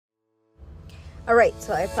All right,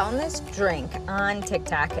 so I found this drink on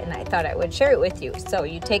TikTok and I thought I would share it with you. So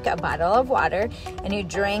you take a bottle of water and you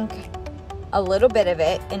drink a little bit of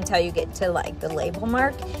it until you get to like the label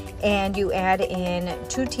mark, and you add in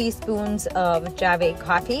 2 teaspoons of Javy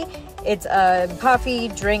coffee. It's a coffee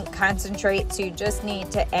drink concentrate, so you just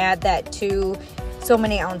need to add that to so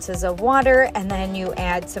many ounces of water, and then you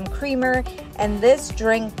add some creamer, and this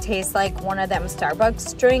drink tastes like one of them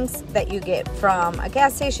Starbucks drinks that you get from a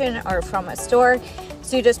gas station or from a store.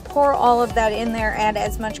 So you just pour all of that in there, add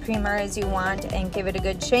as much creamer as you want, and give it a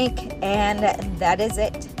good shake, and that is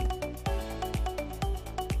it.